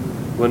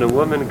 When a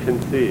woman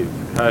conceives,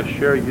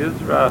 kasher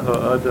yizra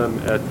ha'adam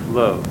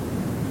etzlo,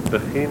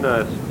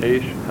 b'chinas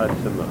eish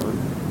hatzimon.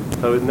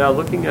 So now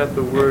looking at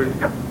the word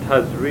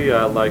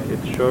tazriya, like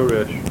its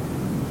shoresh,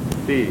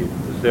 seed,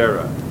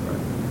 zera.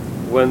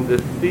 When the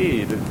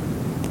seed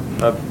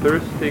of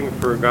thirsting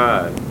for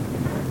God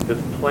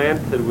is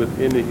planted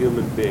within a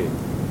human being.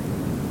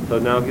 So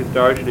now he's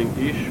darshaning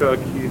isha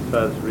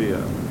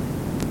kisazriya.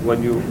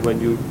 When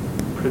you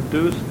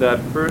produce that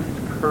first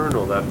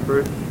kernel, that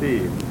first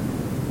seed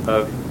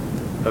of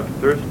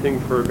thirsting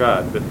for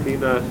God,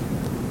 b'chinas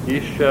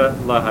isha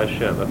la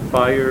Hashem, a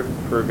fire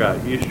for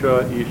God,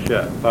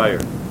 isha, fire.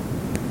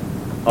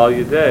 Al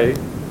yedei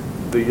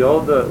the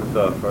Yolda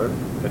Zafar,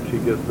 and she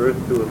gives birth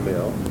to a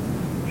male.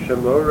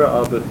 Shemora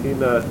al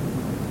Bethina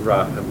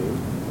Rachamim.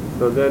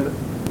 So then,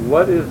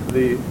 what is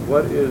the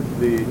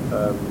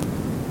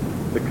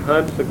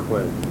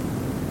consequence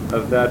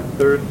of that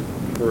thirst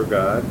for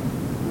God?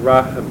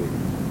 Rachamim.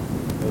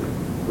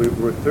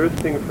 We're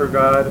thirsting for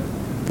God.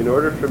 In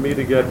order for me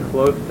to get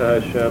close to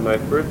Hashem, I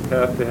first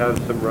have to have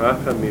some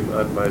rachamim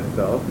on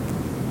myself.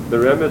 The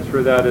remez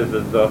for that is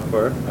a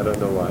zafar. I don't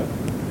know why.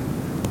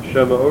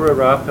 Shema'ora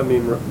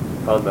rachamim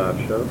al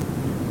nafsho.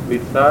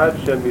 Mitzad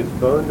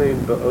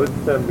shemisbonein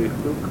ba'otzem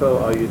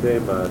richuko al yidei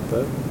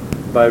ma'asa.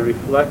 By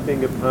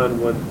reflecting upon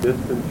one's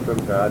distance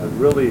from God and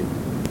really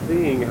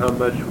seeing how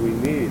much we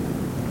need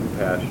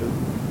compassion.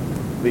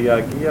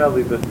 V'yagia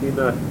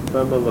libatina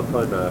sama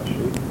l'cha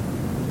nafshi.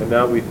 And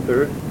now we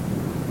thirst.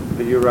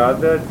 The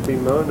Yiravet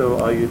Simono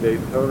al Yidei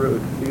Torah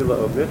Utsila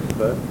o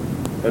Mitzvah,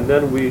 and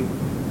then we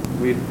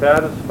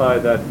satisfy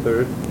that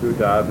thirst through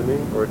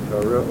davening or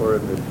Torah or a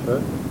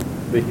mitzvah,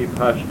 the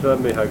Hipashta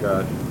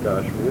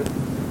Mehagashmius,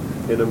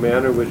 in a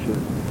manner which is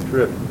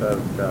stripped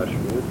of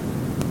Gashmius.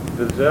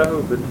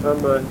 V'zehu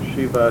b'tama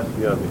Shivas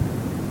Yami.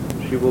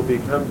 She will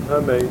become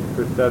Tameh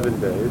for 7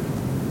 days.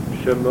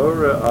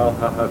 Shemora al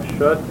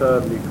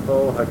Hahafshata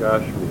Mikol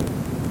Hagashmius.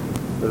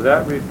 So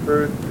that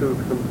refers to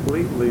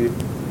completely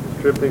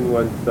stripping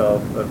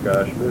oneself of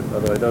Gashmis,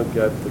 although I don't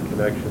get the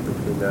connection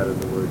between that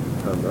and the word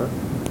Tama.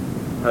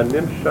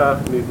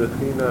 Hanimshach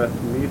mibechinas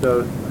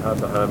midos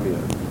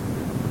habahamiyas.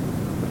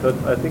 So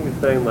I think it's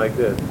saying like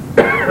this.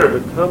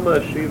 The Tama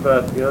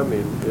Shivas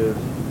Yamin is,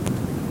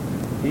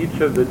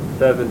 each of the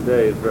 7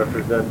 days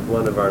represents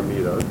one of our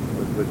midos,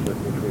 which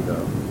we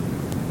know.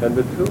 And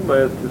the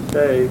Tuma is to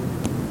say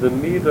the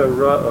midah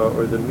ra'ah,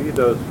 or the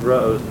midos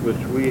ra'os,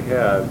 which we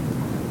have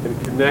in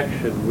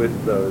connection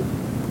with those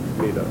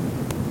midos.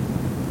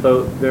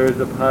 So there is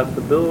a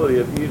possibility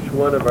of each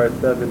one of our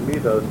 7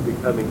 midos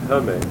becoming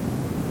tameh.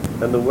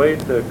 And the way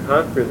to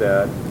conquer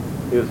that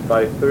is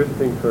by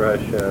thirsting for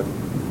Hashem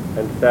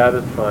and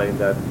satisfying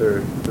that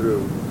thirst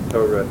through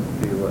Torah,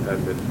 Tefillah,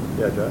 and Mitzvah.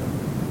 Yeah, John?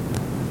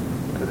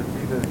 Could it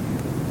be that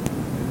he's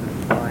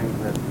implying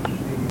that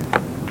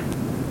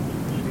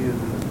she is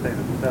in a state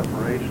of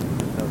separation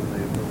for 7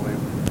 days away?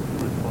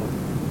 We're supposed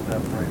to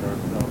separate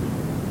ourselves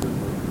from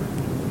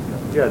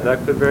the. Yeah, that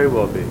could very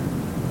well be.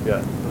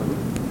 Yeah.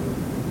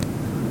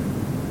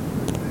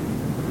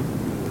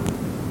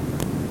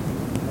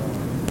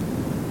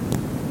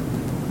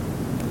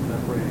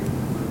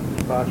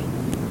 Gosh,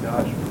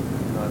 is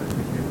not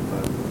indicated by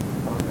the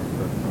context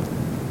of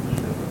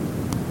Shiva.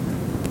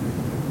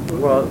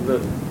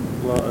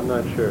 Well, I'm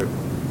not sure.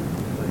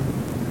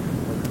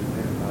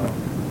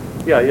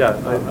 Yeah,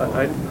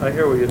 I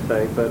hear what you're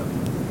saying, but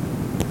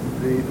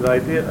the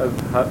idea of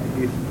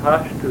his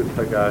pashtus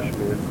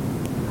hagashmis,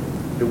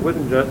 it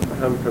wouldn't just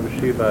come from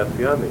Shivas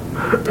Yami.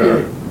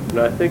 And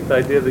I think the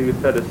idea that you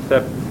said is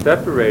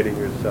separating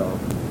yourself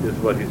is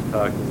what he's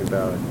talking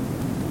about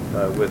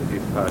with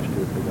his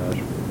pashtus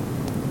hagashmis.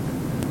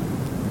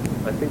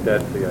 I think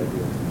that's the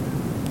idea.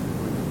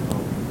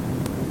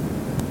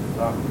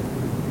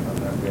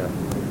 Yeah.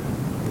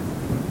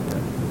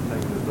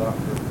 Saying the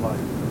doctor applies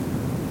to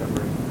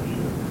separating the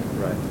ship.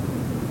 Right.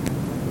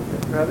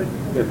 Rabbit,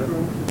 there's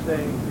room to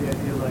say the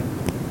idea like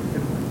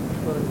if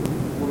the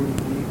woman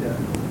need that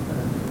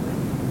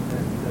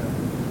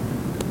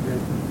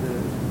the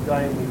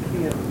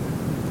Dayanikiyim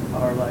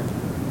are like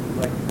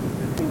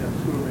the thing of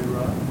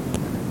Surah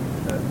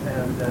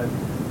and that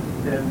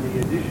then the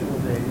additional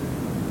days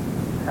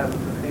have a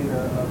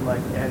kahina of like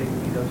adding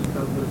midos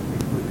tokos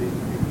before the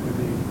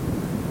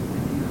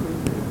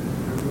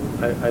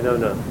I don't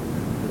know.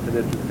 It's an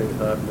interesting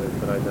thought,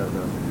 but I don't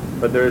know.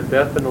 But there is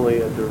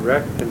definitely a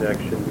direct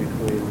connection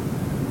between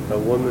a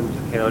woman's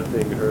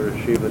counting her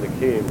Shiva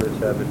Nakim, her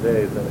 7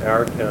 days, and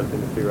our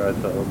counting Firas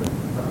HaOmer.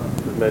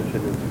 It was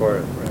mentioned in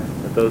Torah.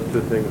 Right. That those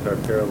two things are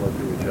parallel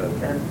to each other.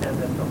 and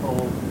that the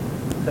whole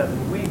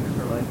 7 weeks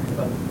are like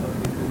of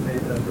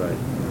Veda. Right.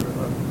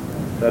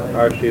 That's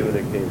our Shiva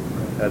Nakim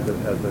as a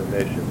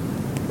nation.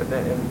 But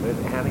then,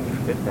 and how do you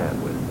fit that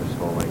with this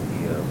whole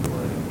idea of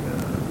like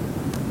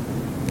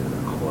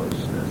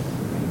closeness?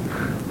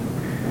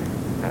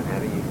 How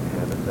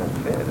does that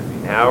fit? I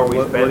mean, how are we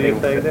spending?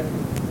 What are you saying there?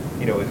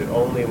 You know, is it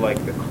only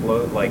like the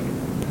like?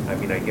 I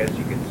mean, I guess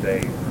you could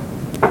say.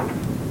 I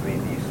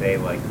mean, you say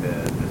like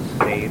the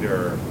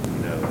Seder,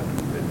 you know,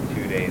 the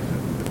 2 days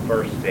of the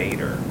first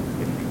Seder,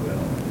 if you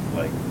will,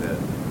 like the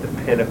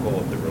pinnacle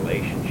of the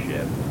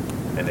relationship.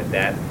 And at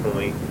that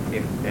point,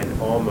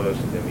 and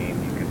almost, I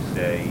mean, you could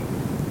say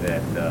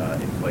that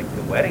it's like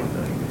the wedding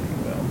night, if you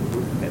will.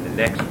 And the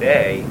next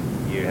day,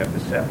 you have to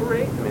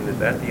separate? I mean, is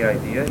that the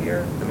idea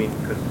here? I mean,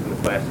 because in the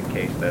classic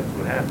case, that's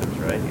what happens,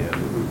 right?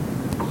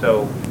 Yeah.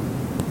 So,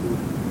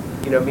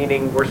 you know,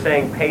 meaning we're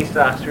saying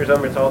Pesach,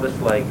 it's all this,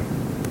 like,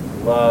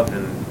 love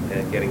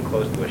and getting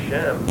close to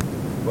Hashem.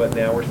 But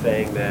now we're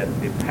saying that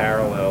it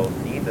parallels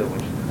Nida,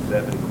 which is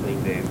the 7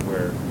 clean days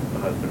where the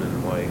husband and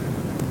the wife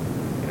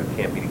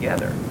can't be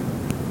together.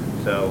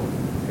 So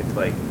it's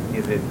like,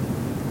 is it,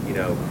 you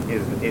know,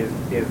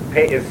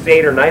 is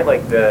Seder night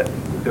like the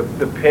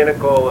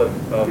pinnacle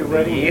of Your the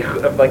wedding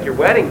yich, of like your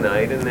wedding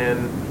night, and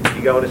then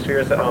you go into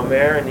Sfiras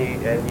HaOmer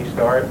and you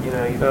start, you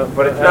know,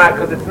 but it's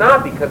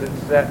not because it's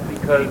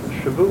because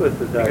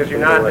Shavuos is because you're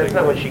not. That's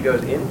not when she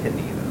goes into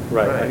Nida.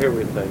 Right, I hear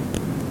what you're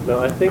saying. No,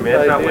 I think I mean,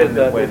 that's the not idea when is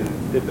that when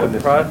it's when a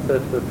this-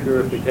 process of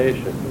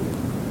purification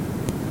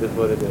is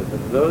what it is.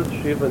 And those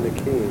Shiva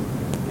Nikim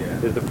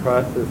Yeah. is a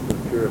process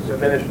of purification. So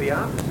then it's the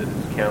opposite.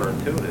 It's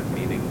counterintuitive,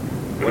 meaning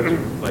what's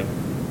like,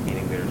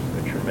 meaning there's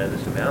a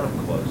tremendous amount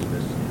of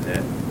closeness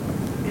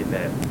in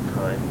that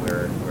time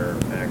where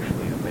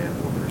actually a man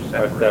and woman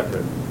are Are separate.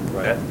 separate,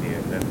 right. That's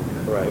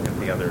the Right. Look at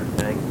the other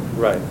angle.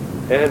 Right.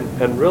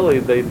 And really,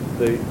 the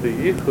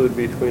yichud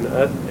between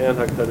us and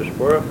HaKadosh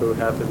Baruch Hu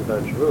happens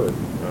on Shavuos,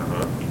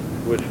 Uh-huh.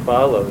 which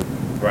follows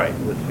Right.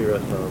 the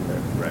Sfiras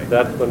HaOmer. Right.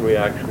 That's when we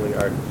actually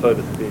are, so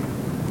to speak,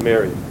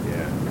 married.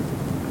 Yeah.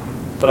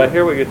 But I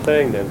hear what you're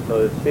saying then, so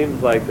it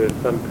seems like there's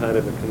some kind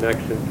of a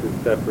connection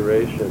to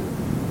separation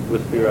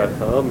with Sfiras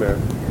HaOmer,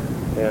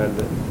 and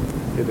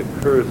it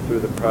occurs through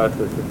the process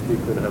of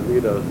Tikkun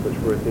Hamidos, which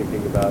we're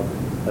thinking about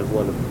as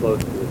one of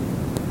closeness,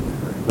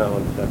 not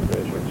one of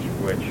separation.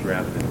 Which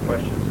rather than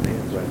questions and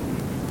answers, Right.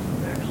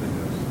 actually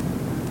those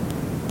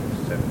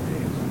 7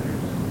 days,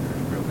 there's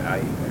real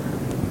value there.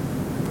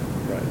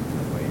 Right.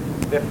 The way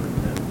it's different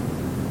then.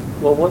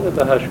 Well, one of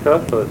the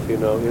hashkafos,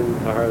 in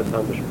Taharas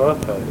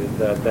HaMishpacha, is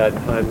that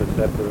time of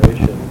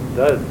separation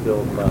does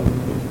build love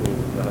between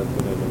the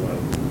husband and the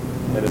wife.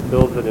 And it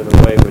builds it in a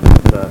way which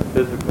is not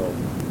physical,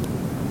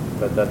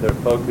 but that they're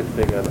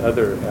focusing on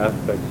other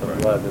aspects of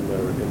Right. love in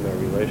their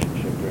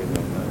relationship during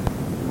that time.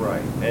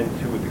 Right. And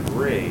to a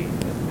degree,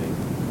 I think.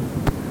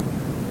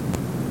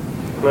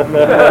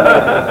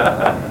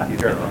 You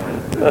turn on.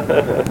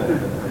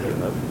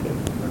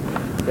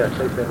 Yeah,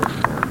 take that.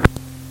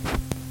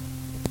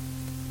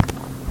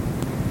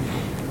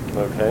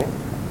 Okay.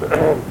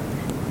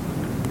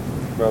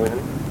 Rowan?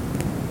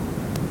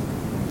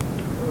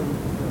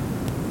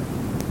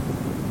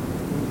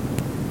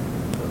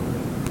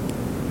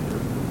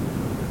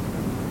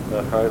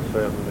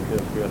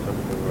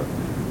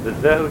 The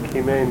Zehu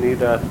Kimei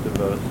Nidas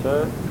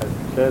Devosa, as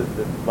it says,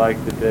 it's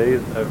like the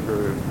days of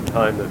her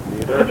time of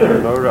Nida,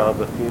 Shenora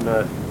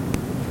al-Bachinas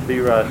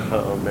Sfiras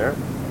HaOmer,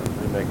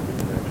 we make the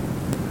connection.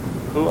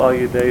 Hu al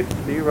Yidei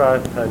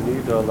Sfiras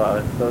HaNido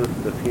la'asos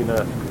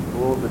Bachinas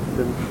Gvul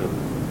B'Tzimtzum.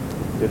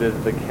 It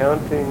is the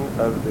counting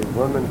of the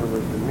woman who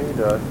was in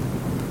Nida,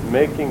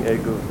 making a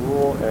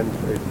Gvul and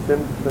a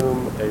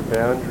Tzimtzum, a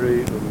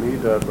boundary,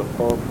 Umida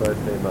B'chol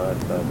Pratei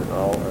Ma'asav, in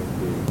all of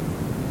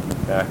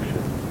the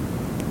actions.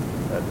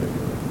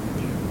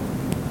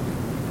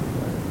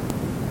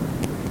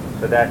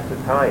 So that's the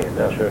tie-in.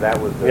 Yeah, sure. That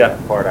was the Yeah.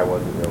 part I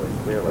wasn't really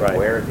clear. Like, Right.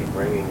 where is he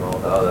bringing all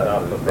this Oh, that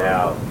stuff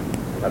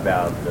was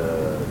about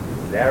the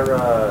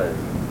Zera, and,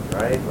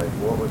 right? Like,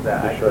 what was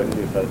that? I couldn't-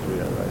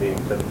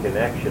 So the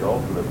connection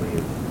ultimately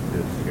is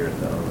Sfiras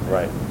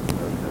Right.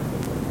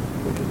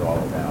 which is all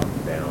about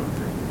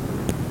boundaries.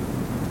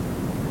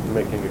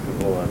 Making a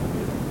Gvul on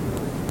the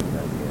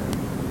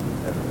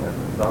And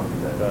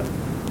something that,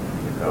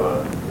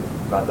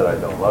 not that I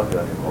don't love you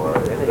anymore,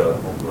 it's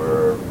just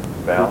we're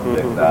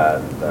bouncing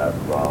that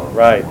love.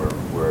 Right.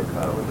 We're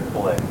kind of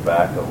pulling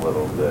back a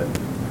little bit,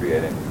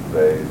 creating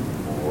space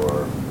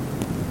for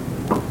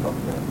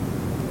something.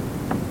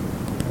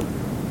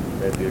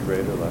 Maybe a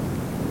greater love,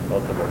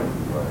 ultimately.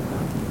 Right.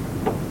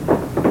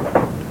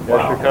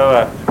 Yeshua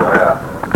Koach.